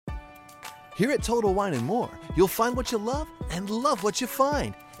Here at Total Wine & More, you'll find what you love and love what you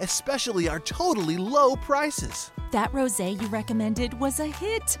find, especially our totally low prices. That rosé you recommended was a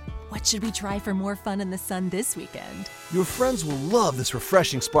hit. What should we try for more fun in the sun this weekend? Your friends will love this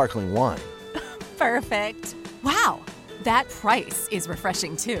refreshing sparkling wine. Perfect. Wow, that price is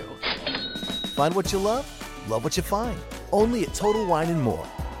refreshing too. Find what you love what you find. Only at Total Wine & More.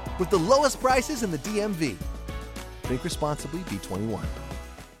 With the lowest prices in the DMV. Drink responsibly, B21.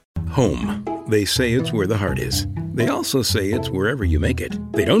 Home. They say it's where the heart is. They also say it's wherever you make it.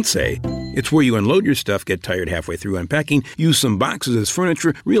 They don't say it's where you unload your stuff, get tired halfway through unpacking, use some boxes as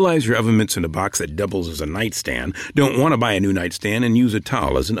furniture, realize your oven mitt's in a box that doubles as a nightstand, don't want to buy a new nightstand, and use a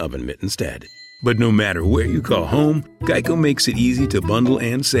towel as an oven mitt instead. But no matter where you call home, Geico makes it easy to bundle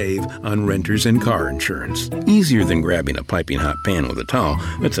and save on renters and car insurance. Easier than grabbing a piping hot pan with a towel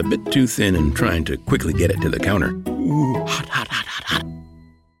that's a bit too thin and trying to quickly get it to the counter. Ooh, hot, hot, hot, hot, hot.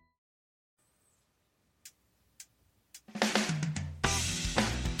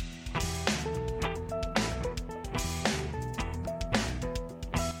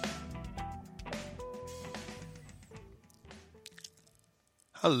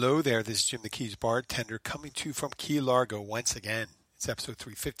 Hello there, this is Jim the Keys bartender coming to you from Key Largo once again. It's episode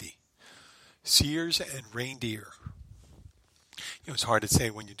 350. Sears and reindeer. It's hard to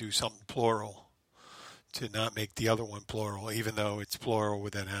say when you do something plural to not make the other one plural, even though it's plural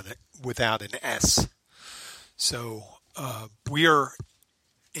without an S. So we are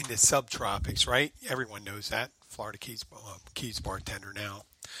in the subtropics, right? Everyone knows that. Florida Keys bartender now.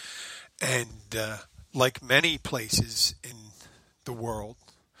 And like many places in the world,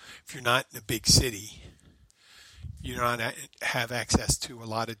 if you're not in a big city, you don't have access to a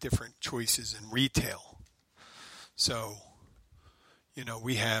lot of different choices in retail. So,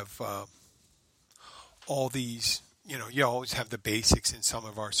 we have all these, you always have the basics in some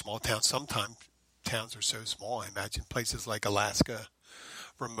of our small towns. Sometimes towns are so small, I imagine places like Alaska,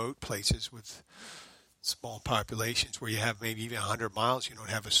 remote places with small populations where you have maybe even 100 miles, you don't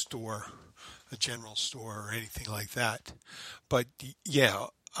have a store, a general store or anything like that. But yeah,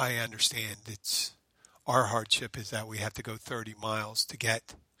 I understand our hardship is that we have to go 30 miles to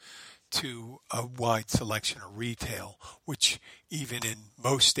get to a wide selection of retail, which even in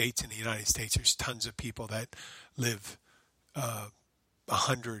most states in the United States, there's tons of people that live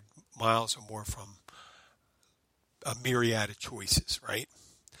 100 miles or more from a myriad of choices, right?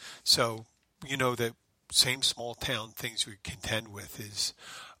 So, the same small town things we contend with is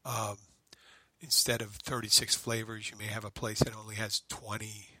instead of 36 flavors, you may have a place that only has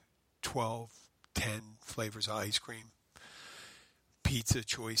 20, 12, 10 flavors of ice cream. Pizza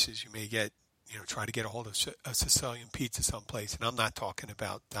choices, you may get, try to get a hold of a Sicilian pizza someplace. And I'm not talking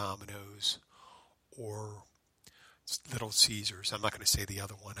about Domino's or Little Caesars. I'm not going to say the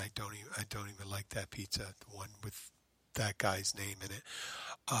other one. I don't even like that pizza, the one with that guy's name in it.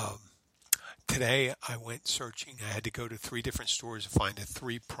 Today I went searching. I had to go to 3 different stores to find a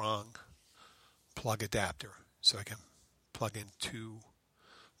 3-prong plug adapter so I can plug in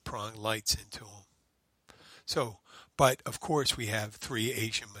 2-prong lights into them. So, but of course we have 3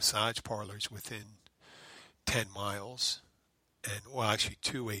 Asian massage parlors within 10 miles, and actually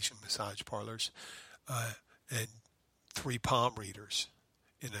 2 Asian massage parlors, and 3 palm readers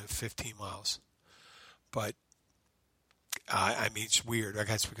in 15 miles. But it's weird. I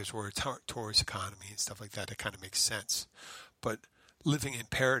guess because we're a tourist economy and stuff like that, it kind of makes sense. But living in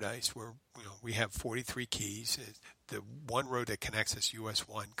paradise, where we have 43 keys, the one road that connects us, US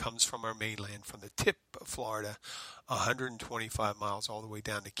 1, comes from our mainland, from the tip of Florida, 125 miles all the way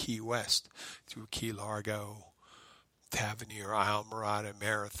down to Key West, through Key Largo, Tavernier, Islamorada,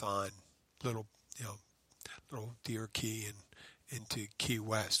 Marathon, Little Deer Key, and into Key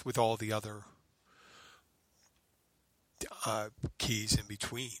West, with all the other keys in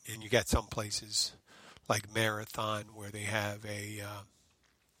between. And you got some places like Marathon where they have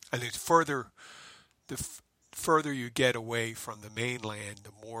and it's further you get away from the mainland,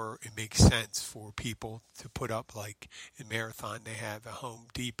 the more it makes sense for people to put up, like in Marathon, they have a Home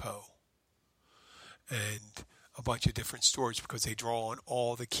Depot and a bunch of different stores because they draw on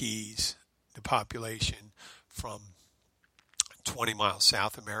all the keys, the population from 20 miles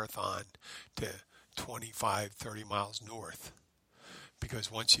south of Marathon to 25, 30 miles north.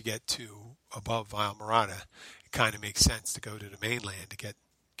 Because once you get to above Islamorada, it kind of makes sense to go to the mainland to get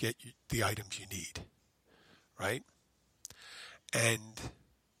the items you need, right? And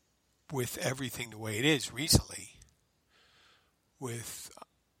with everything the way it is recently, with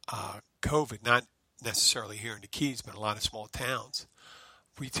COVID, not necessarily here in the Keys, but a lot of small towns,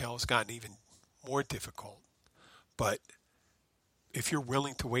 retail has gotten even more difficult. But if you're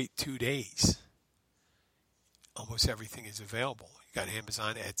willing to wait 2 days, almost everything is available. You got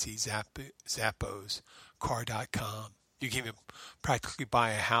Amazon, Etsy, Zappos, Car.com. You can even practically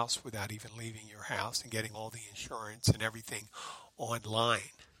buy a house without even leaving your house and getting all the insurance and everything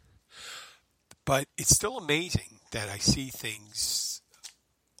online. But it's still amazing that I see things,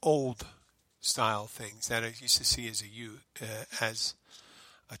 old style things that I used to see as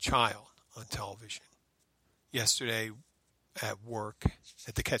a child on television. Yesterday at work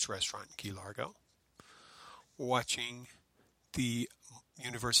at the Catch Restaurant in Key Largo, watching the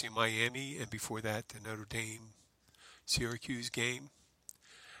University of Miami and before that the Notre Dame Syracuse game,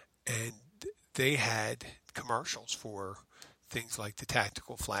 and they had commercials for things like the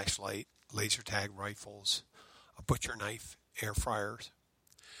tactical flashlight, laser tag rifles, a butcher knife, air fryers.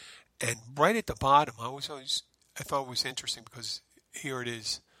 And right at the bottom, I thought it was interesting because here it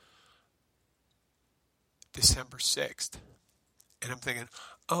is, December 6th. And I'm thinking,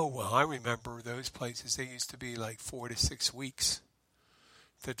 oh, well, I remember those places. They used to be like 4 to 6 weeks,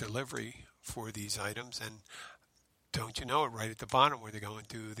 the delivery for these items. And don't you know it, right at the bottom where they're going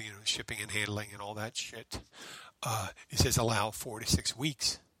through the shipping and handling and all that shit, it says allow 4 to 6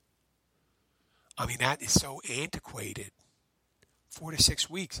 weeks. I mean, that is so antiquated. 4 to 6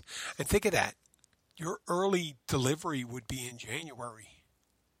 weeks. And think of that. Your early delivery would be in January.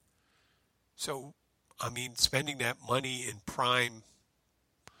 So, I mean, spending that money in prime,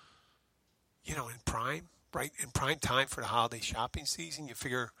 right? In prime time for the holiday shopping season, you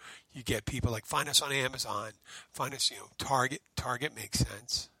figure you get people like, find us on Amazon, find us, Target. Target makes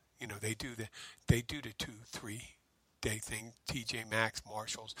sense. They do the 2-3 day thing, TJ Maxx,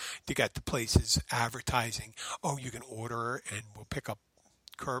 Marshalls. They got the places advertising, oh, you can order and we'll pick up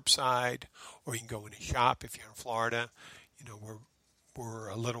curbside, or you can go in and shop if you're in Florida. We're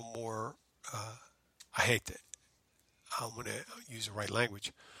a little more, I'm going to use the right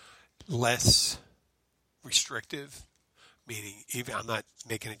language, less restrictive, meaning even I'm not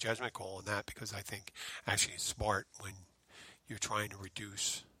making a judgment call on that because I think actually it's smart when you're trying to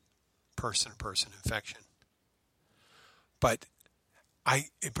reduce person-to-person infection. But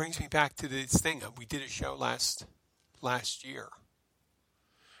it brings me back to this thing. We did a show last year,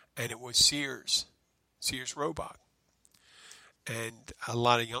 and it was Sears Roebuck. And a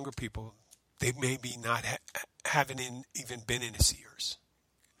lot of younger people, they maybe not haven't even been in a Sears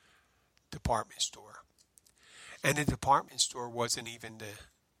department store. And the department store wasn't even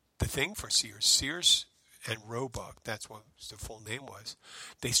the thing for Sears. Sears and Roebuck, that's what the full name was,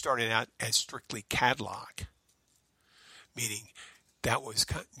 they started out as strictly catalog, meaning that was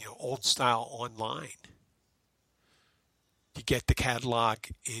old style online. You get the catalog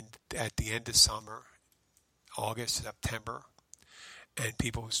at the end of summer, August, September, and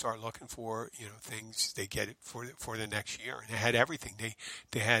people who start looking for things, they get it for the next year. And they had everything.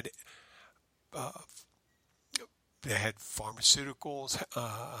 They had pharmaceuticals,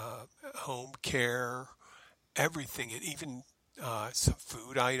 home care, everything, and even some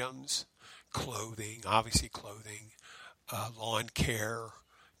food items, clothing, lawn care,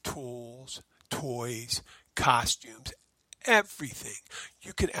 tools, toys, costumes, everything.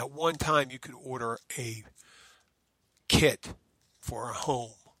 At one time, you could order a kit for a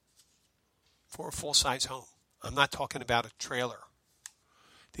home, for a full-size home. I'm not talking about a trailer.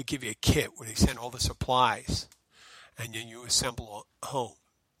 They give you a kit where they send all the supplies, and then you assemble a home,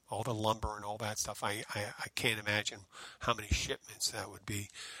 all the lumber and all that stuff. I can't imagine how many shipments that would be.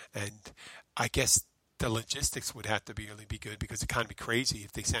 And I guess the logistics would have to really be good because it'd kind of be crazy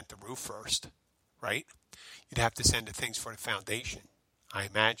if they sent the roof first, right? You'd have to send the things for the foundation, I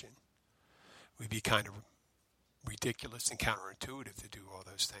imagine. It would be kind of ridiculous and counterintuitive to do all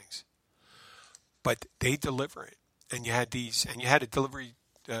those things. But they deliver it. And you had a delivery,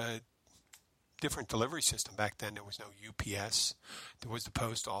 different delivery system back then. There was no UPS. There was the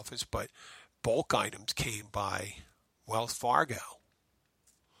post office, but bulk items came by Wells Fargo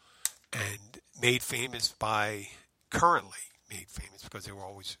and currently made famous because they were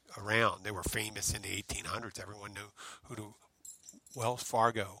always around. They were famous in the 1800s. Everyone knew who the Wells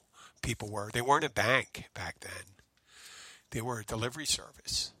Fargo people were. They weren't a bank back then. They were a delivery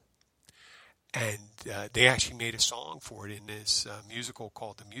service. And they actually made a song for it in this musical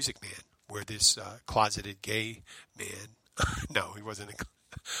called The Music Man, where this closeted gay man, no, he wasn't,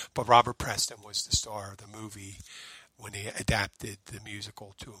 but Robert Preston was the star of the movie when they adapted the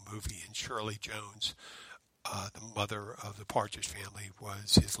musical to a movie, and Shirley Jones, the mother of the Partridge Family,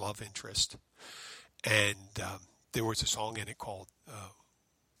 was his love interest. And there was a song in it called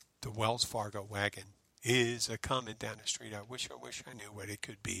The Wells Fargo Wagon. is a coming down the street. I wish I knew what it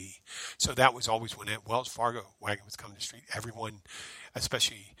could be. So that was always when that Wells Fargo wagon was coming to the street. Everyone,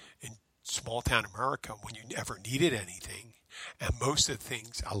 especially in small town America, when you ever needed anything, and most of the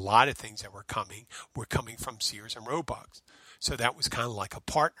things, a lot of things that were coming from Sears and Roebuck. So that was kind of like a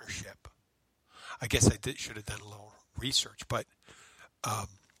partnership. I guess I should have done a little research, but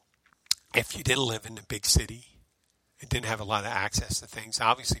if you didn't live in a big city and didn't have a lot of access to things,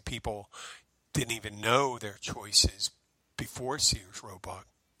 obviously people didn't even know their choices before Sears Roebuck.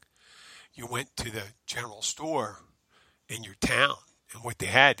 You went to the general store in your town, and what they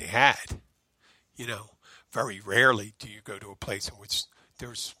had. You know, very rarely do you go to a place in which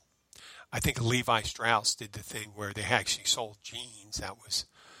there's, I think Levi Strauss did the thing where they actually sold jeans. That was,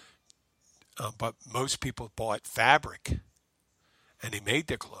 but most people bought fabric, and they made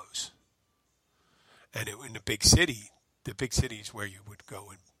their clothes. And in the big city is where you would go,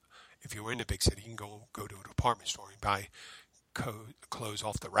 and if you were in a big city, you can go to a department store and buy clothes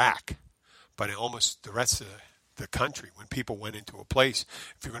off the rack. But in almost the rest of the country, when people went into a place,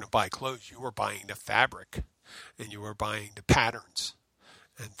 if you're going to buy clothes, you were buying the fabric and you were buying the patterns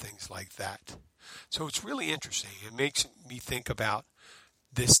and things like that. So it's really interesting. It makes me think about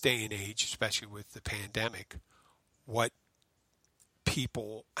this day and age, especially with the pandemic, what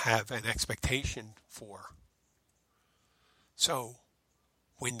people have an expectation for. So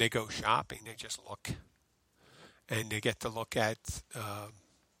when they go shopping, they just look, and they get to look at,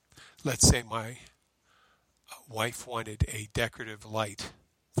 let's say my wife wanted a decorative light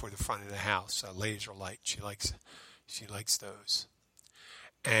for the front of the house, a laser light. She likes those.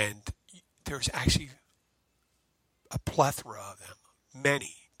 And there's actually a plethora of them,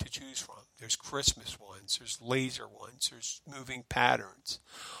 many to choose from. There's Christmas ones, there's laser ones, there's moving patterns,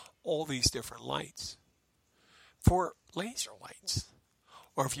 all these different lights. For laser lights,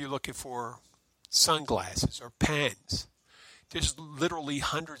 or if you're looking for sunglasses or pens, there's literally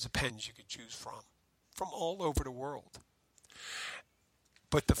hundreds of pens you could choose from all over the world.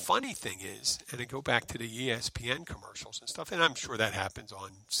 But the funny thing is, and I go back to the ESPN commercials and stuff, and I'm sure that happens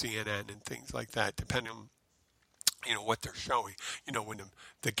on CNN and things like that, depending on, you know, what they're showing. You know, when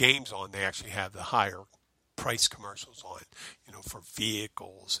the game's on, they actually have the higher price commercials on, you know, for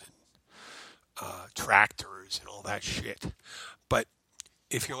vehicles and tractors and all that shit. But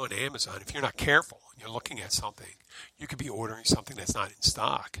if you're on Amazon, if you're not careful and you're looking at something, you could be ordering something that's not in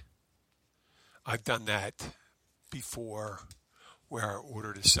stock. I've done that before, where I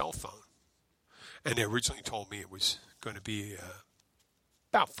ordered a cell phone, and they originally told me it was going to be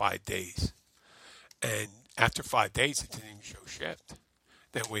about 5 days. And after 5 days, it didn't even show shipped.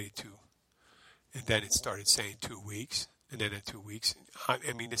 Then waited and then it started saying 2 weeks. And then in 2 weeks,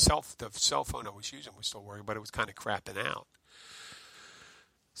 I mean, the cell phone I was using was still working, but it was kind of crapping out.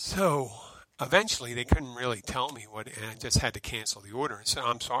 So eventually they couldn't really tell me what, and I just had to cancel the order and said,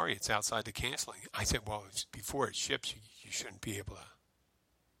 I'm sorry, it's outside the canceling. I said, well, before it ships, you shouldn't be able to,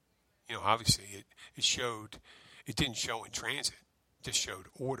 you know, obviously it didn't show in transit, it just showed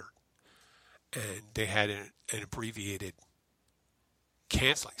ordered. And they had an abbreviated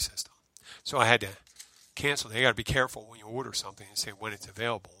canceling system. So I had to cancel. They got to be careful when you order something and say when it's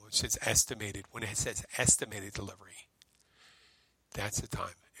available. It says estimated. When it says estimated delivery, that's the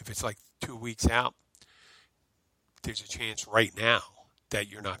time. If it's like 2 weeks out, there's a chance right now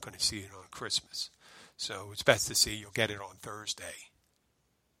that you're not going to see it on Christmas. So it's best to see you'll get it on Thursday.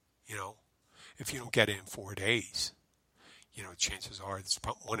 You know, if you don't get it in 4 days, you know, chances are it's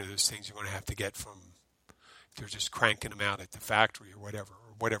one of those things you're going to have to get from, they're just cranking them out at the factory or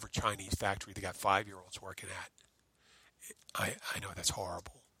whatever Chinese factory they got 5-year-olds working at. I know that's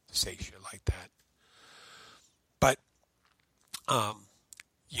horrible to say shit like that. But,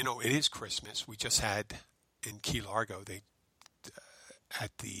 you know, it is Christmas. We just had in Key Largo,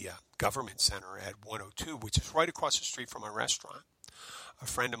 at the government center at 102, which is right across the street from my restaurant, a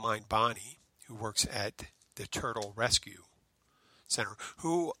friend of mine, Bonnie, who works at the Turtle Rescue Center,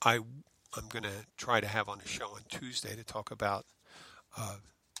 who I'm going to try to have on the show on Tuesday to talk about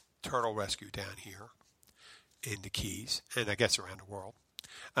turtle rescue down here in the Keys, and I guess around the world.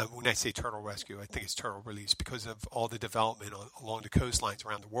 When I say turtle rescue, I think it's turtle release because of all the development along the coastlines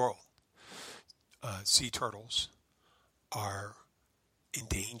around the world. Sea turtles are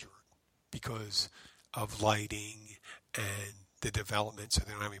endangered because of lighting and the development, so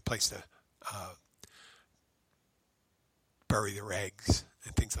they don't have any place to bury their eggs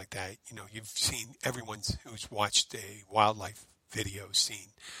and things like that. You know, you've seen, everyone who's watched a wildlife video seen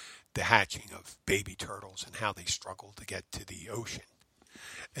the hatching of baby turtles and how they struggle to get to the ocean.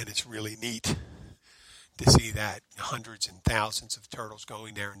 And it's really neat to see that, hundreds and thousands of turtles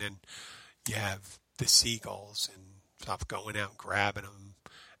going there, and then you have the seagulls and stuff, going out and grabbing them.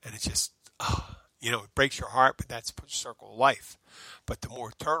 And it just, it breaks your heart, but that's the circle of life. But the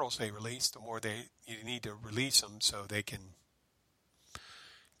more turtles they release, the more you need to release them so they can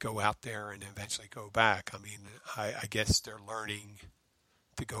go out there and eventually go back. I mean, I guess they're learning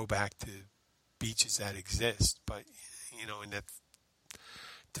to go back to beaches that exist, but, in the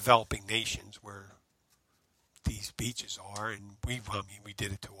developing nations where these beaches are, and we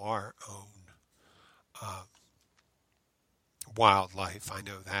did it to our own wildlife. I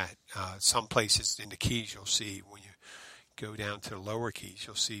know that. Some places in the Keys you'll see, when you go down to the lower Keys,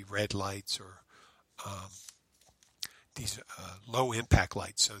 you'll see red lights or these low impact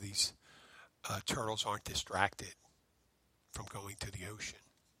lights, so these turtles aren't distracted from going to the ocean.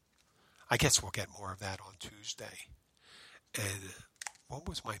 I guess we'll get more of that on Tuesday. And what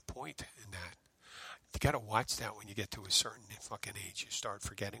was my point in that? You got to watch that when you get to a certain fucking age. You start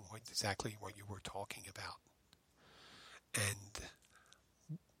forgetting exactly what you were talking about. And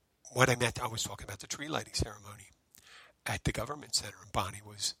what I was talking about the tree lighting ceremony at the government center in Bonnie.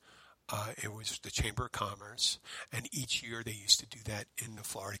 It was the Chamber of Commerce, and each year they used to do that in the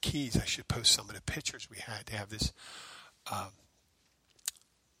Florida Keys. I should post some of the pictures we had. They have this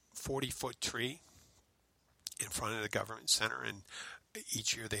 40-foot tree in front of the government center, and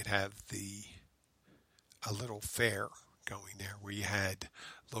each year they'd have a little fair going there where you had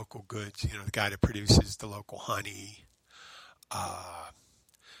local goods, the guy that produces the local honey,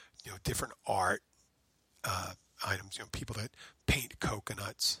 different art items, people that paint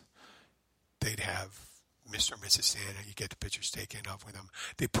coconuts. They'd have Mr. and Mrs. Santa. You get the pictures taken of with them.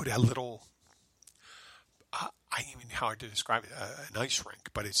 They put a little, I don't even know how to describe it, an ice rink,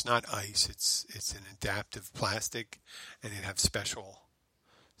 but it's not ice. It's an adaptive plastic, and they'd have special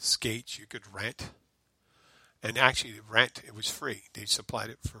skates you could rent. And actually, the rent, it was free. They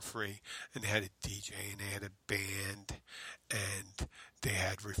supplied it for free. And they had a DJ, and they had a band, and they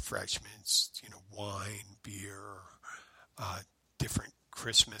had refreshments, wine, beer, different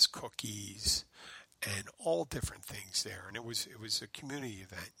Christmas cookies, and all different things there. And it was a community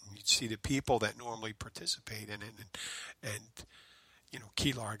event. And you'd see the people that normally participate in it. And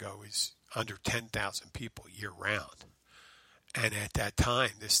Key Largo is under 10,000 people year-round. And at that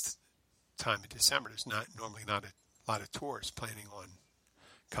time, this time of December, there's not a lot of tourists planning on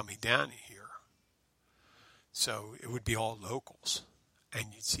coming down here. So it would be all locals, and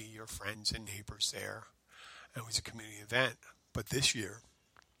you'd see your friends and neighbors there. It was a community event. But this year,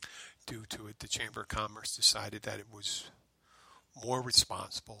 due to it, the Chamber of Commerce decided that it was more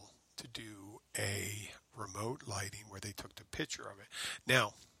responsible to do a remote lighting where they took the picture of it.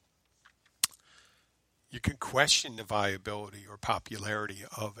 Now, you can question the viability or popularity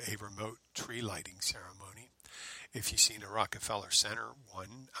of a remote tree lighting ceremony. If you've seen the Rockefeller Center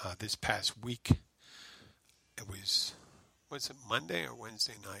one this past week, it was it Monday or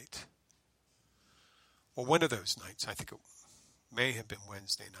Wednesday night? Well, one of those nights. I think it may have been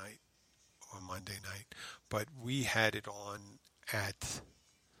Wednesday night or Monday night, but we had it on at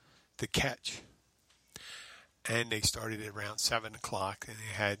the Catch, and they started at around 7 o'clock, and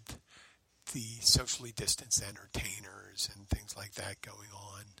they had the socially distanced entertainers and things like that going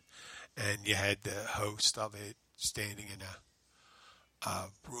on, and you had the host of it standing in a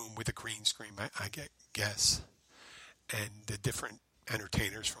room with a green screen, I guess, and the different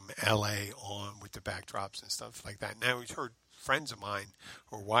entertainers from LA on with the backdrops and stuff like that. Now, we've heard friends of mine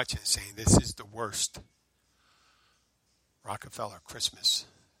who are watching saying this is the worst Rockefeller Christmas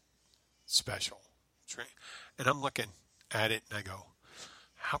special. And I'm looking at it and I go,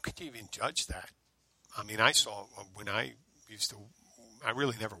 how could you even judge that? I mean, I saw when I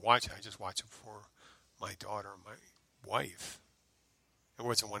really never watch it. I just watch it for my daughter and my wife. It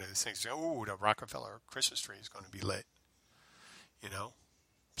wasn't one of those things, oh, the Rockefeller Christmas tree is going to be lit.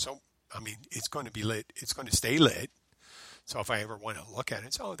 So, I mean, it's going to be lit. It's going to stay lit. So if I ever want to look at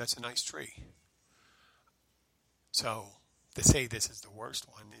it, that's a nice tree. So to say this is the worst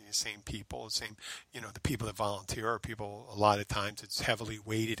one, the same people, the people that volunteer are people, a lot of times it's heavily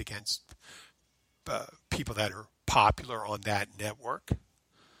weighted against people that are popular on that network,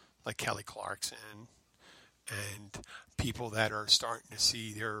 like Kelly Clarkson, and people that are starting to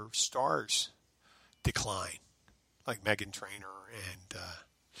see their stars decline, like Meghan Trainor and,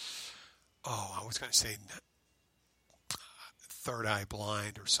 I was going to say Third Eye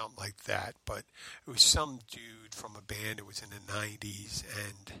Blind or something like that, but it was some dude from a band. It was in the 90s,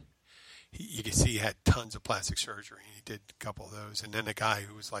 and you could see he had tons of plastic surgery, and he did a couple of those. And then a guy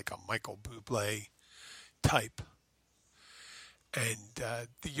who was like a Michael Bublé type. And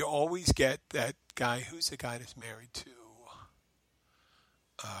you always get that guy. Who's the guy that's married to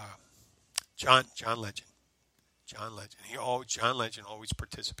John Legend. John Legend always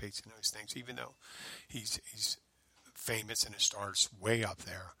participates in those things, even though he's famous and his star's way up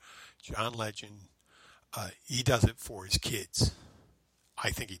there. John Legend, he does it for his kids. I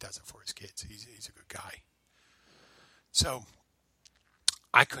think he does it for his kids. He's a good guy. So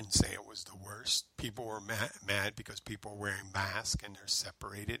I couldn't say it was the worst. People were mad because people were wearing masks and they're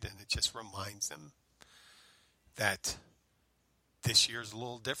separated, and it just reminds them that this year's a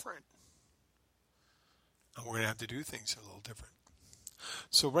little different. And we're going to have to do things a little different.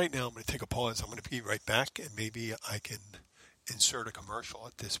 So right now I'm going to take a pause. I'm going to be right back, and maybe I can insert a commercial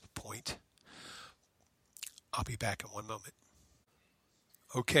at this point. I'll be back in one moment.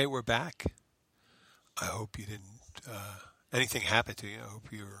 Okay, we're back. I hope you didn't, anything happened to you. I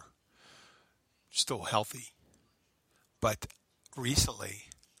hope you're still healthy. But recently,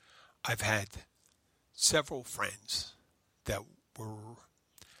 I've had several friends that were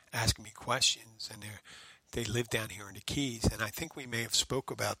asking me questions, and they live down here in the Keys, and I think we may have spoke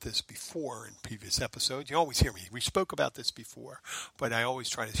about this before in previous episodes. You always hear me. We spoke about this before, but I always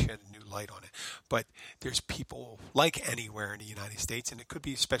try to shed a new light on it. But there's people like anywhere in the United States, and it could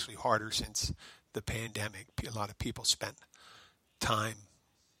be especially harder since the pandemic. A lot of people spent time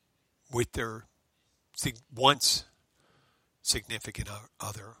with their once significant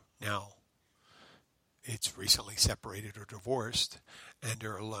other. Now it's recently separated or divorced, and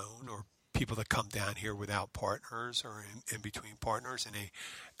they're alone, or people that come down here without partners or in between partners, and they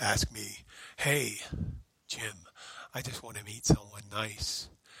ask me, hey, Jim, I just want to meet someone nice.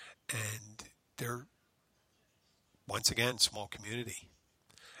 And they're, once again, small community.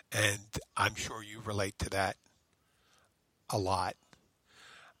 And I'm sure you relate to that a lot.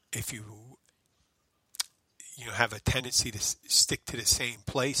 If you have a tendency to stick to the same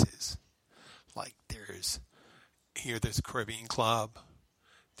places, like there's a Caribbean club,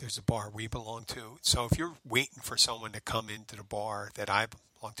 there's a bar we belong to. So if you're waiting for someone to come into the bar that I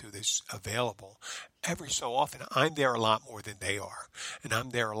belong to that's available, every so often I'm there a lot more than they are. And I'm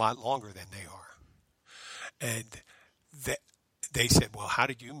there a lot longer than they are. And they said, well, how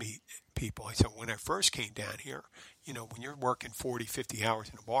did you meet people? I said, when I first came down here, when you're working 40, 50 hours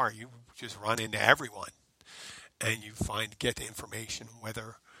in a bar, you just run into everyone. And you get the information,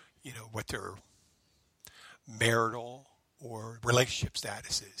 whether, what their marital or relationship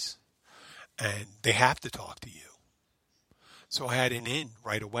status is. And they have to talk to you. So I had an in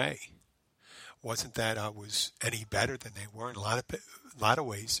right away. Wasn't that I was any better than they were. In a lot of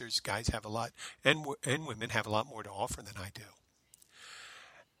ways, there's guys have a lot, and women have a lot more to offer than I do.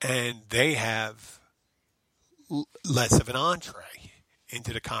 And they have less of an entree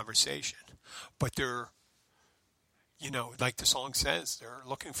into the conversation. But they're, like the song says, they're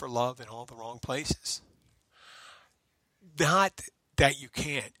looking for love in all the wrong places. Not that you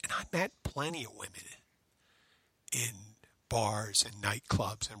can't. And I met plenty of women in bars and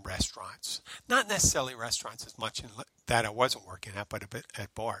nightclubs and restaurants. Not necessarily restaurants as much that I wasn't working at, but a bit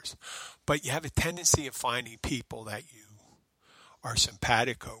at bars. But you have a tendency of finding people that you are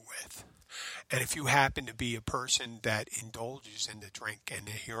simpatico with. And if you happen to be a person that indulges in the drink, and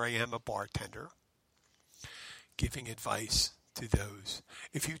here I am, a bartender, giving advice to those.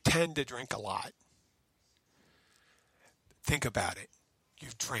 If you tend to drink a lot, think about it. You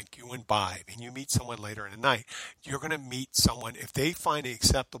drink, you imbibe, and you meet someone later in the night. You're going to meet someone, if they find it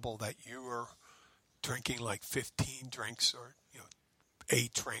acceptable that you are drinking like 15 drinks or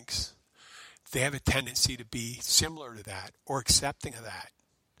 8 drinks, they have a tendency to be similar to that or accepting of that.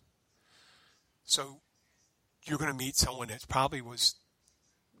 So you're going to meet someone that probably was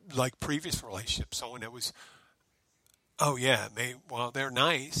like previous relationships, someone that was, oh yeah, they're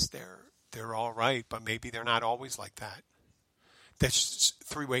nice, they're all right, but maybe they're not always like that. There's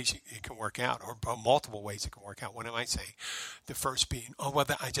 3 ways it can work out, or multiple ways it can work out. What am I saying? The first being,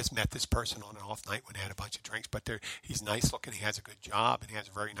 I just met this person on an off night when they had a bunch of drinks, but he's nice looking, he has a good job, and he has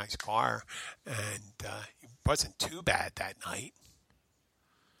a very nice car, and he wasn't too bad that night.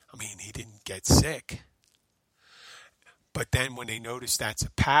 I mean, he didn't get sick. But then when they notice that's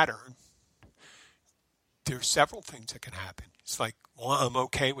a pattern, there's several things that can happen. It's like, well, I'm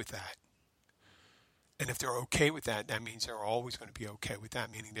okay with that. And if they're okay with that, that means they're always going to be okay with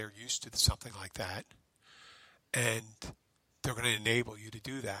that, meaning they're used to something like that. And they're going to enable you to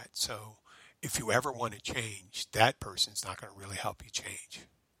do that. So if you ever want to change, that person's not going to really help you change.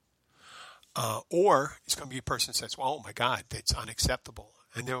 Or it's going to be a person that says, well, oh my God, that's unacceptable.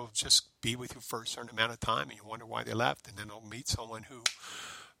 And they'll just be with you for a certain amount of time, and you wonder why they left. And then they'll meet someone who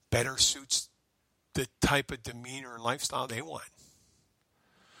better suits the type of demeanor and lifestyle they want.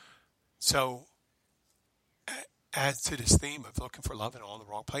 So adds to this theme of looking for love in all the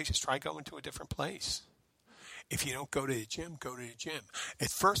wrong places. Try going to a different place. If you don't go to the gym, go to the gym.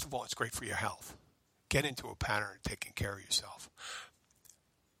 First of all, it's great for your health. Get into a pattern of taking care of yourself.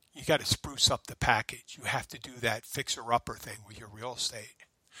 You got to spruce up the package. You have to do that fixer-upper thing with your real estate.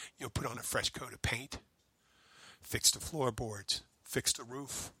 You'll put on a fresh coat of paint, fix the floorboards, fix the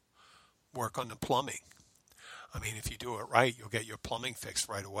roof, work on the plumbing. I mean, if you do it right, you'll get your plumbing fixed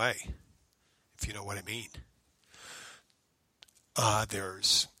right away, if you know what I mean.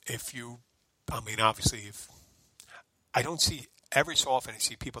 I don't see, every so often I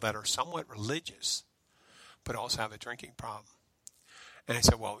see people that are somewhat religious, but also have a drinking problem. And I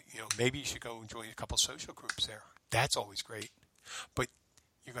said, well, maybe you should go and join a couple social groups there. That's always great. But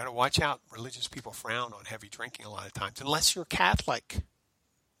you got to watch out. Religious people frown on heavy drinking a lot of times, unless you're Catholic.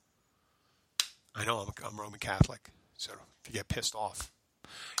 I know I'm Roman Catholic, so if you get pissed off.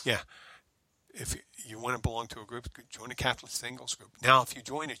 Yeah, if you want to belong to a group, join a Catholic singles group. Now, if you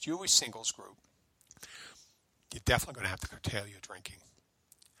join a Jewish singles group, you're definitely going to have to curtail your drinking.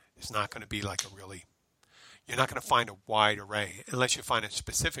 It's not going to be like you're not going to find a wide array unless you find a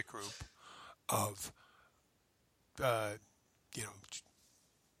specific group of, but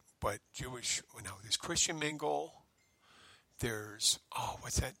Jewish, there's Christian Mingle, there's,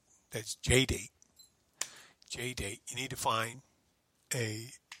 what's that? That's J-Date. J-Date. You need to find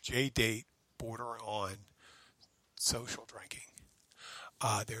a J-Date border on social drinking.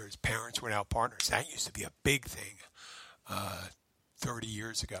 There's Parents Without Partners. That used to be a big thing 30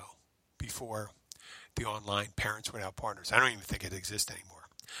 years ago, before the online Parents Without Partners. I don't even think it exists anymore.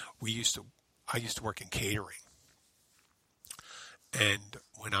 I used to work in catering. And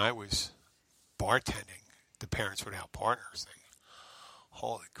when I was bartending the Parents Without Partners thing,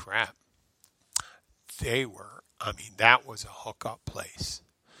 holy crap. That was a hookup place.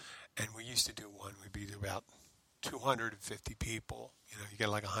 And we used to do one, we'd be about 250 people. You get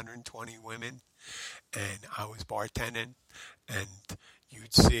like 120 women. And I was bartending, and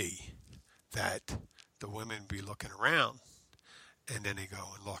you'd see that the women would be looking around, and then they go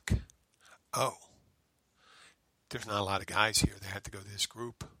and look, there's not a lot of guys here. They had to go to this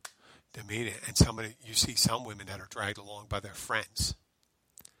group to meet it. And you see some women that are dragged along by their friends.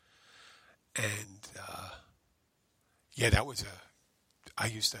 And, that was I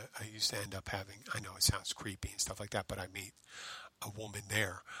used to end up having, I know it sounds creepy and stuff like that, but I meet a woman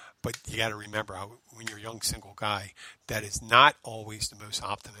there. But you got to remember, when you're a young single guy, that is not always the most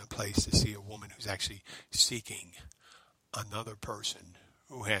optimum place to see a woman who's actually seeking another person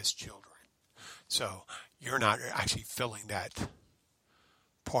who has children. So you're not actually filling that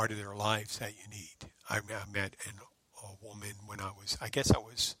part of their lives that you need. I met a woman when I was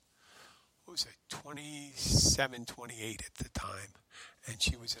 27, 28 at the time, and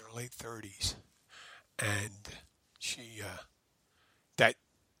she was in her late 30s, and she, if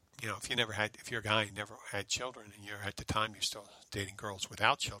you're a guy and never had children, and at the time you're still dating girls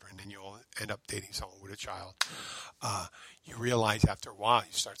without children, and you'll end up dating someone with a child, you realize after a while,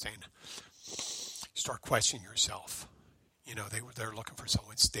 you start questioning yourself. They're looking for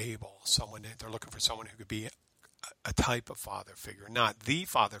someone stable, they're looking for someone who could be a type of father figure, not the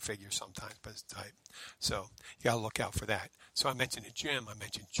father figure sometimes, but a type. So you got to look out for that. So I mentioned the gym, I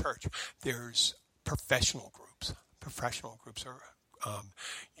mentioned church. There's professional groups. Professional groups are,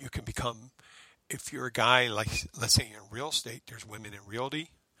 you can become, if you're a guy, like let's say you're in real estate, there's women in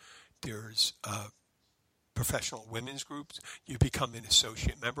realty. There's professional women's groups. You become an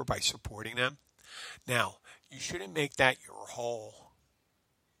associate member by supporting them. Now, you shouldn't make that your whole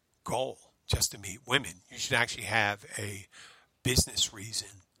goal, just to meet women. You should actually have a business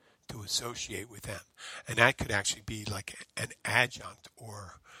reason to associate with them. And that could actually be like an adjunct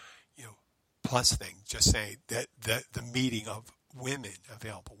or, plus thing. Just say that the meeting of women,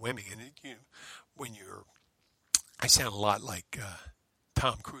 available women. And I sound a lot like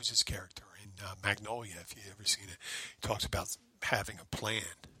Tom Cruise's character in Magnolia, if you've ever seen it. He talks about having a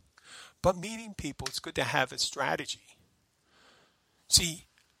plan. But meeting people, it's good to have a strategy. See,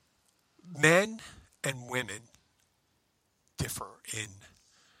 men and women differ in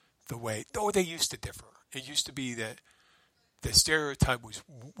the way, they used to differ. It used to be that the stereotype was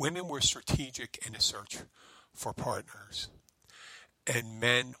women were strategic in a search for partners, and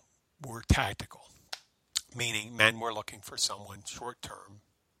men were tactical, meaning men were looking for someone short-term,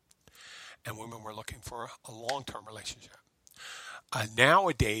 and women were looking for a long-term relationship.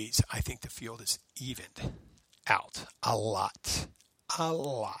 Nowadays, I think the field is evened out a lot.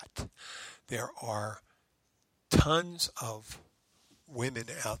 There are tons of women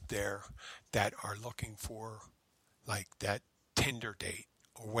out there that are looking for like that Tinder date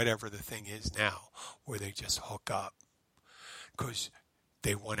or whatever the thing is now, where they just hook up because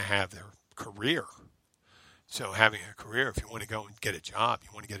they want to have their career. So having a career, if you want to go and get a job, you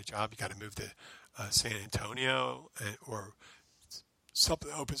got to move to San Antonio or something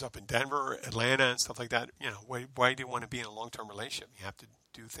that opens up in Denver, Atlanta, and stuff like that. Why do you want to be in a long-term relationship? You have to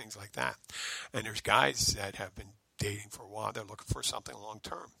do things like that. And there's guys that have been dating for a while. They're looking for something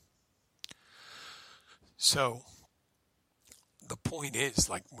long-term. So the point is,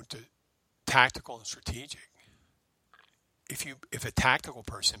 like with the tactical and strategic, if a tactical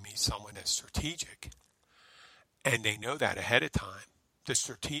person meets someone that's strategic, and they know that ahead of time, the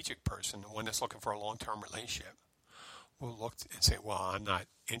strategic person, the one that's looking for a long-term relationship, will look and say, well, I'm not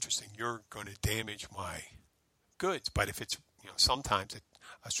interested. You're going to damage my goods. But if it's, sometimes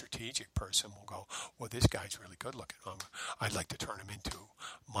a strategic person will go, well, this guy's really good looking. I'd like to turn him into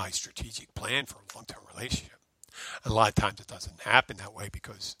my strategic plan for a long-term relationship. And a lot of times it doesn't happen that way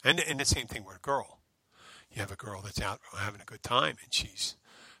because, and the same thing with a girl. You have a girl that's out having a good time and she's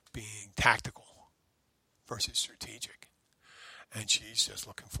being tactical versus strategic. And she's just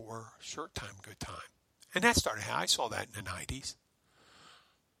looking for a short time, good time. And that started how I saw that in the 90s.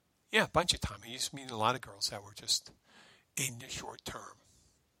 Yeah, a bunch of time. I used to meet a lot of girls that were just in the short term.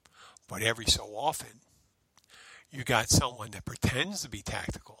 But every so often, you got someone that pretends to be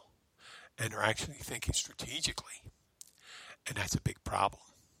tactical and are actually thinking strategically. And that's a big problem.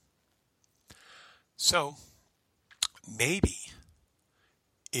 So, maybe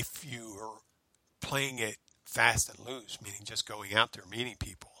if you are playing it fast and loose, meaning just going out there meeting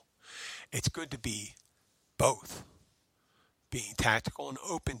people, it's good to be both, being tactical and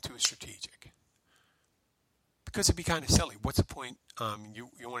open to a strategic. Because it'd be kind of silly. What's the point? You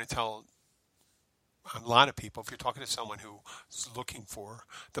want to tell a lot of people, if you're talking to someone who's looking for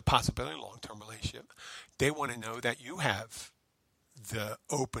the possibility of a long-term relationship, they want to know that you have the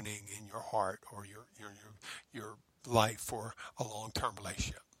opening in your heart or your life for a long-term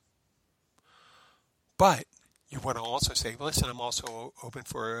relationship. But you want to also say, listen, I'm also open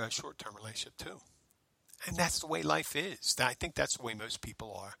for a short-term relationship too. And that's the way life is. I think that's the way most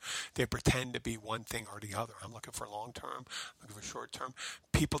people are. They pretend to be one thing or the other. I'm looking for long-term, looking for short-term.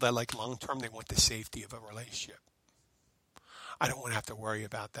 People that like long-term, they want the safety of a relationship. I don't want to have to worry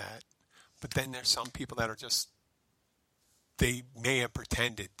about that. But then there's some people that are just, they may have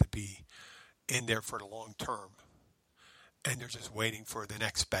pretended to be in there for the long term. And they're just waiting for the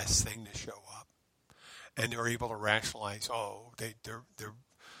next best thing to show up. And they're able to rationalize,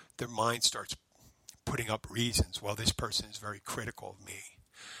 their mind starts putting up reasons. Well, this person is very critical of me,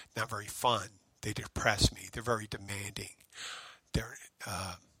 not very fun. They depress me. They're very demanding. They're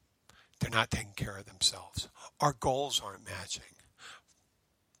not taking care of themselves. Our goals aren't matching.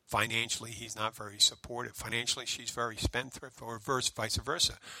 Financially, he's not very supportive. Financially, she's very spendthrift, or vice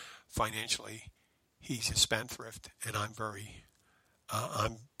versa. Financially, he's a spendthrift, and I'm very.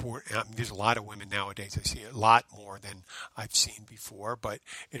 I'm bored. There's a lot of women nowadays. I see a lot more than I've seen before, but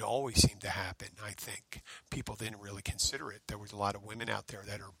it always seemed to happen. I think people didn't really consider it. There was a lot of women out there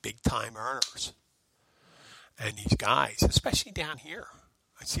that are big-time earners. And these guys, especially down here,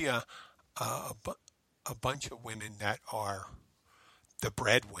 I see a bunch of women that are the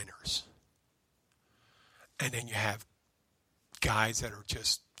breadwinners. And then you have guys that are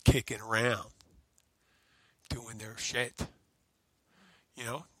just kicking around, doing their shit.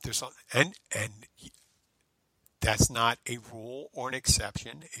 There's and that's not a rule or an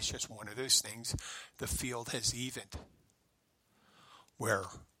exception. It's just one of those things the field has evened, where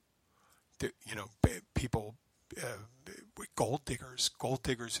people, gold diggers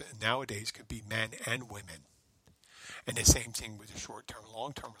nowadays could be men and women, and the same thing with a short-term,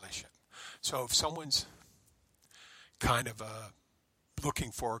 long-term relationship. So if someone's kind of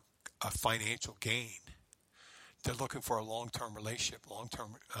looking for a financial gain, they're looking for a long-term relationship,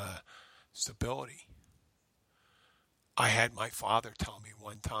 long-term stability. I had my father tell me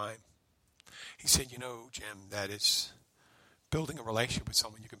one time, he said, Jim, that is building a relationship with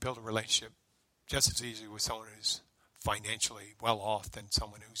someone. You can build a relationship just as easily with someone who's financially well off than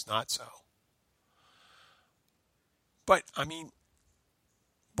someone who's not so. But,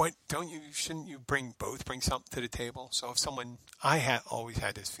 shouldn't you bring something to the table? So if someone, always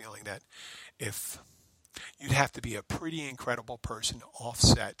had this feeling that if you'd have to be a pretty incredible person to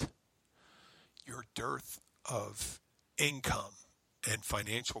offset your dearth of income and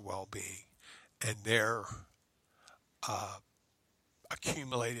financial well-being and their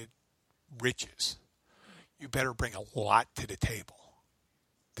accumulated riches. You better bring a lot to the table.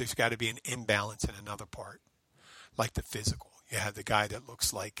 There's got to be an imbalance in another part, like the physical. You have the guy that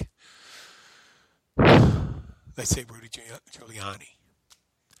looks like, let's say, Rudy Giuliani.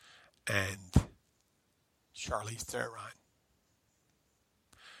 and Charlize Theron.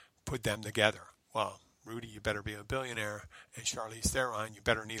 Put them together. Well, Rudy, you better be a billionaire, and Charlize Theron, you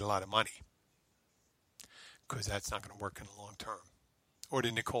better need a lot of money, because that's not going to work in the long term. Or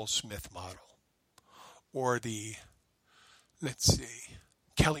the Nicole Smith model. Or the, let's see,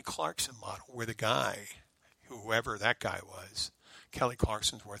 Kelly Clarkson model, where the guy, whoever that guy was, Kelly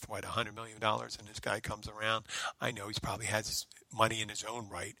Clarkson's worth, what, $100 million, and this guy comes around. I know he's probably has money in his own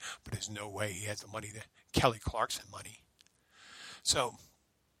right, but there's no way he has the money, Kelly Clarkson money. So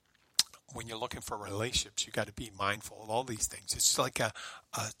when you're looking for relationships, you got to be mindful of all these things. It's like a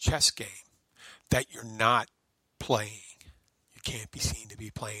chess game that you're not playing. You can't be seen to be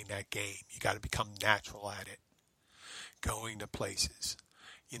playing that game. You got to become natural at it. Going to places.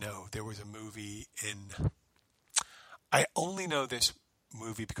 You know, there was a movie I only know this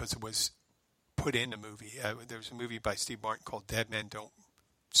movie because it was put in a movie. There was a movie by Steve Martin called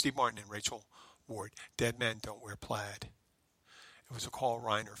Steve Martin and Rachel Ward, Dead Men Don't Wear Plaid. It was a Carl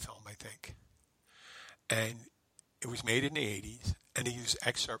Reiner film, I think. And it was made in the 80s, and they used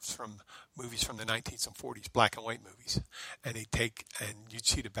excerpts from movies from the 19th and 40s, black and white movies. And you'd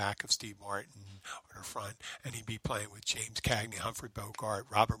see the back of Steve Martin or the front, and he'd be playing with James Cagney, Humphrey Bogart,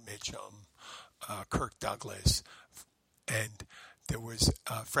 Robert Mitchum, Kirk Douglas. And there was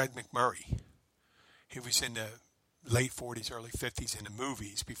Fred McMurray. He was in the late 40s, early 50s in the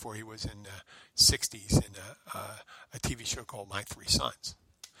movies before he was in the 60s in a TV show called My Three Sons.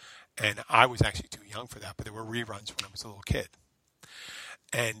 And I was actually too young for that, but there were reruns when I was a little kid.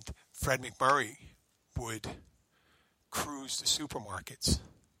 And Fred McMurray would cruise the supermarkets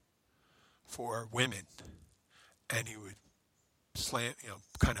for women, and he would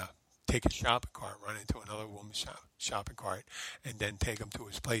kind of take a shopping cart, run into another woman's shopping cart, and then take them to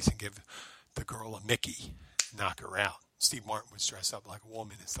his place and give the girl a Mickey, knock her out. Steve Martin was dressed up like a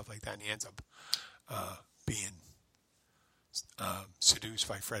woman and stuff like that, and he ends up being seduced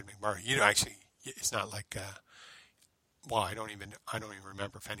by Fred McMurray. You know, actually, it's not like, I don't even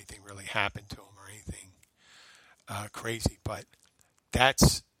remember if anything really happened to him or anything crazy, but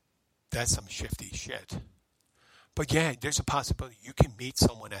that's some shifty shit. But yeah, there's a possibility you can meet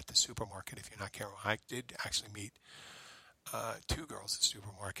someone at the supermarket if you're not careful. I did actually meet two girls at the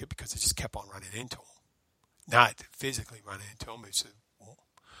supermarket because I just kept on running into them. Not physically running into them. It's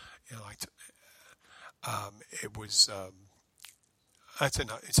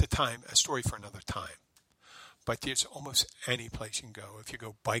a story for another time. But there's almost any place you can go. If you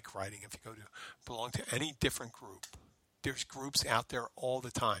go bike riding, if you belong to any different group, there's groups out there all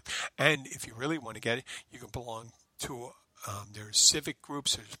the time. And if you really want to get it, you can belong to, there's civic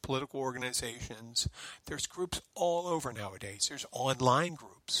groups, there's political organizations, there's groups all over nowadays. There's online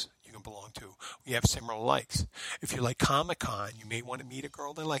groups you can belong to. We have similar likes. If you like Comic-Con, you may want to meet a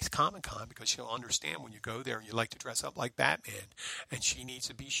girl that likes Comic-Con because she'll understand when you go there and you like to dress up like Batman and she needs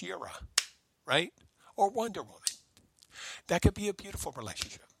to be She-Ra, right? Or Wonder Woman. That could be a beautiful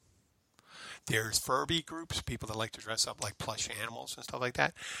relationship. There's Furby groups, people that like to dress up like plush animals and stuff like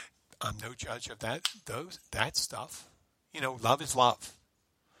that. I'm no judge of that stuff. You know, love is love.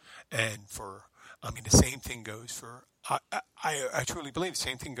 And the same thing goes for, I truly believe the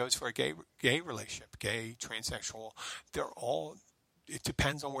same thing goes for a gay relationship, gay, transsexual. It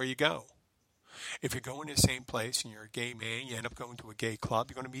depends on where you go. If you're going to the same place and you're a gay man, you end up going to a gay club,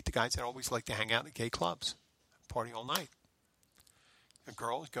 you're going to meet the guys that always like to hang out at gay clubs, party all night. The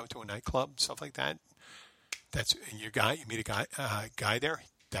girls go to a nightclub, stuff like that. You meet a guy there.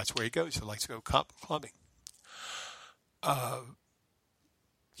 That's where he goes. He likes to go clubbing. I'm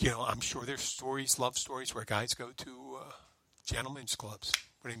sure there's love stories where guys go to gentlemen's clubs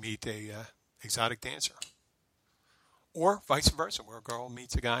where they meet a exotic dancer, or vice versa, where a girl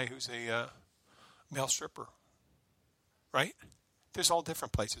meets a guy who's a male stripper. Right? There's all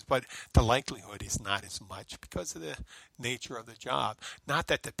different places, but the likelihood is not as much because of the nature of the job. Not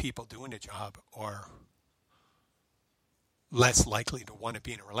that the people doing the job are less likely to want to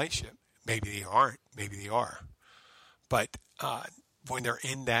be in a relationship. Maybe they aren't. Maybe they are. But when they're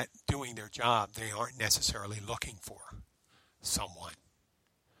in that doing their job, they aren't necessarily looking for someone.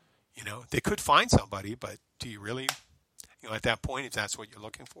 You know, they could find somebody, but do you really, at that point, if that's what you're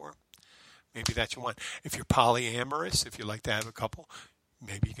looking for, maybe that's what you want. If you're polyamorous, if you like to have a couple,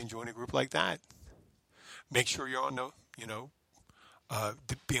 maybe you can join a group like that. Make sure you're on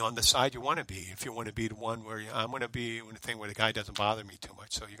be on the side you want to be. If you want to be the one where I'm going to be in the thing where the guy doesn't bother me too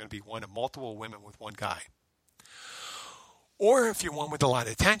much, so you're going to be one of multiple women with one guy. Or if you're one with a lot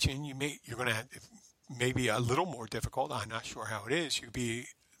of attention, you're going to have maybe a little more difficult. I'm not sure how it is. You could be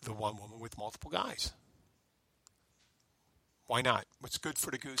the one woman with multiple guys. Why not? What's good for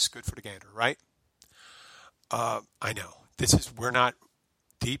the goose, good for the gander, right? I know we're not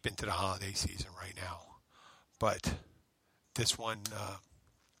deep into the holiday season right now, but this one,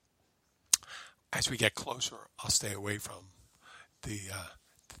 as we get closer, I'll stay away from the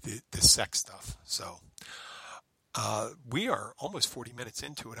sex stuff. So we are almost 40 minutes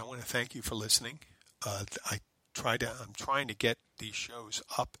into it. I want to thank you for listening. I'm trying to get these shows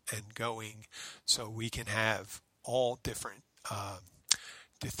up and going so we can have all different.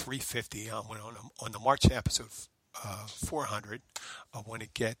 The 350 on the March episode 400. I want to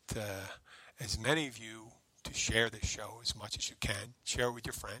get as many of you to share this show as much as you can. Share it with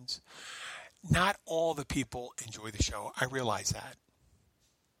your friends. Not all the people enjoy the show. I realize that.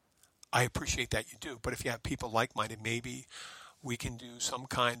 I appreciate that you do. But if you have people like-minded, maybe we can do some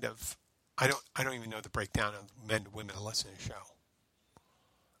kind of. I don't even know the breakdown of men to women that listen to the show.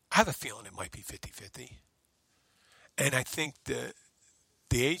 I have a feeling it might be 50-50. And I think the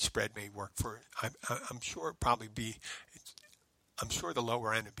age spread may work for it. I'm sure it probably be. I'm sure the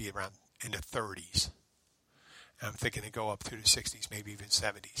lower end would be around in the 30s. And I'm thinking to go up through the 60s, maybe even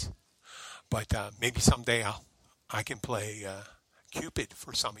 70s. But maybe someday I can play Cupid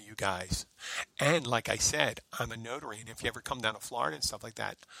for some of you guys. And like I said, I'm a notary, and if you ever come down to Florida and stuff like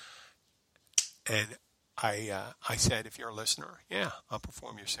that, and I said if you're a listener, yeah, I'll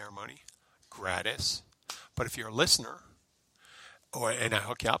perform your ceremony gratis. But if you're a listener, and I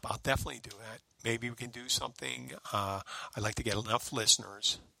hook you up, I'll definitely do that. Maybe we can do something. I'd like to get enough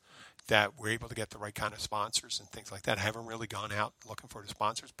listeners that we're able to get the right kind of sponsors and things like that. I haven't really gone out looking for the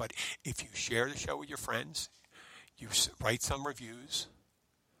sponsors, but if you share the show with your friends, you write some reviews,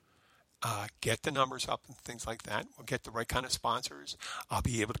 get the numbers up and things like that. We'll get the right kind of sponsors. I'll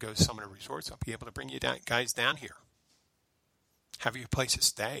be able to go to some of the resorts. I'll be able to bring you guys down here. Have you a place to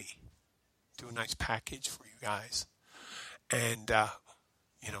stay. Do a nice package for you guys. And,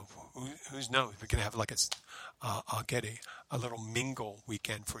 who knows? We can have I'll get a little mingle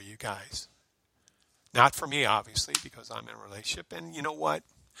weekend for you guys. Not for me, obviously, because I'm in a relationship. And you know what?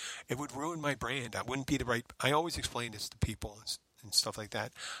 It would ruin my brand. I wouldn't be the right. I always explain this to people and stuff like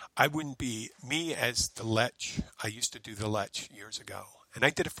that. I wouldn't be me as the lech. I used to do the lech years ago, and I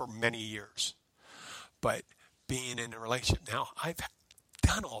did it for many years. But being in a relationship now, I've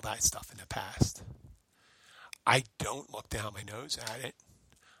done all that stuff in the past. I don't look down my nose at it.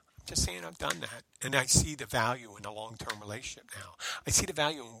 I'm just saying I've done that. And I see the value in a long-term relationship now. I see the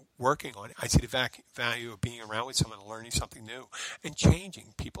value in working on it. I see the value of being around with someone and learning something new and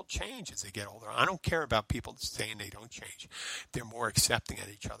changing. People change as they get older. I don't care about people saying they don't change. They're more accepting of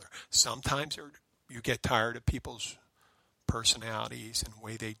each other. Sometimes you get tired of people's personalities and the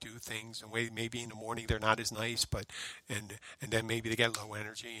way they do things, and way maybe in the morning they're not as nice, and then maybe they get low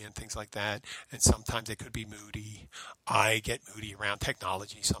energy and things like that, and sometimes they could be moody. I get moody around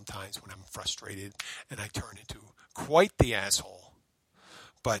technology sometimes when I'm frustrated, and I turn into quite the asshole.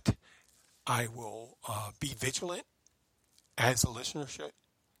 But I will be vigilant as the listenership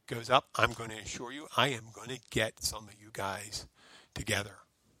goes up. I'm going to assure you I am going to get some of you guys together.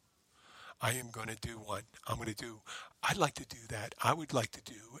 I am going to do one. I'd like to do that. I would like to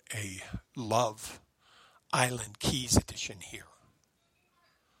do a Love Island Keys edition here.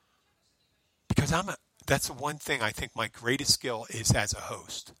 Because that's the one thing I think my greatest skill is as a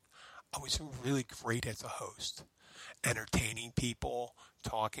host. I was really great as a host. Entertaining people,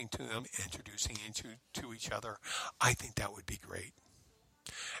 talking to them, introducing to each other. I think that would be great.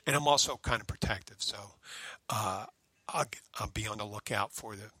 And I'm also kind of protective, so I'll be on the lookout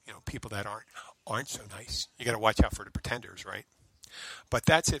for the people that aren't so nice. You got to watch out for the pretenders, right? But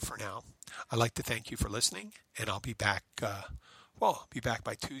that's it for now. I'd like to thank you for listening, and I'll be back. I'll be back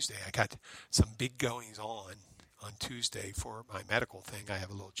by Tuesday. I got some big goings on Tuesday for my medical thing. I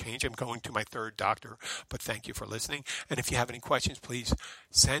have a little change. I'm going to my third doctor, but thank you for listening. And if you have any questions, please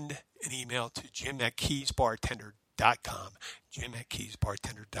send an email to jim@keysbartender.com.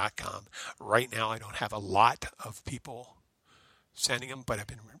 jim@keysbartender.com. Right now, I don't have a lot of people sending them, but I've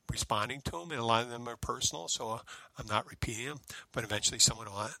been responding to them, and a lot of them are personal, so I'm not repeating them. But eventually, someone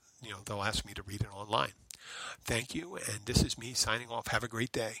will, they'll ask me to read it online. Thank you, and this is me signing off. Have a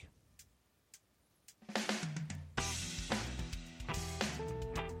great day.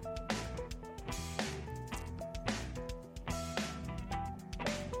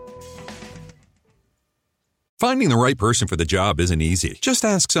 Finding the right person for the job isn't easy. Just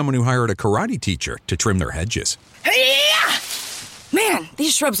ask someone who hired a karate teacher to trim their hedges. Hey-ya! Man,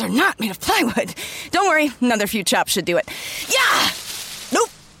 these shrubs are not made of plywood. Don't worry, another few chops should do it. Yeah!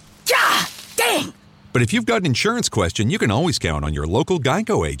 Nope! Yeah! Dang! But if you've got an insurance question, you can always count on your local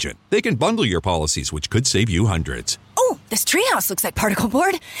Geico agent. They can bundle your policies, which could save you hundreds. Oh, this treehouse looks like particle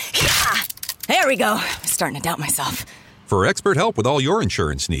board. Yeah! There we go. I'm starting to doubt myself. For expert help with all your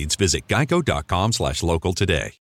insurance needs, visit geico.com/local today.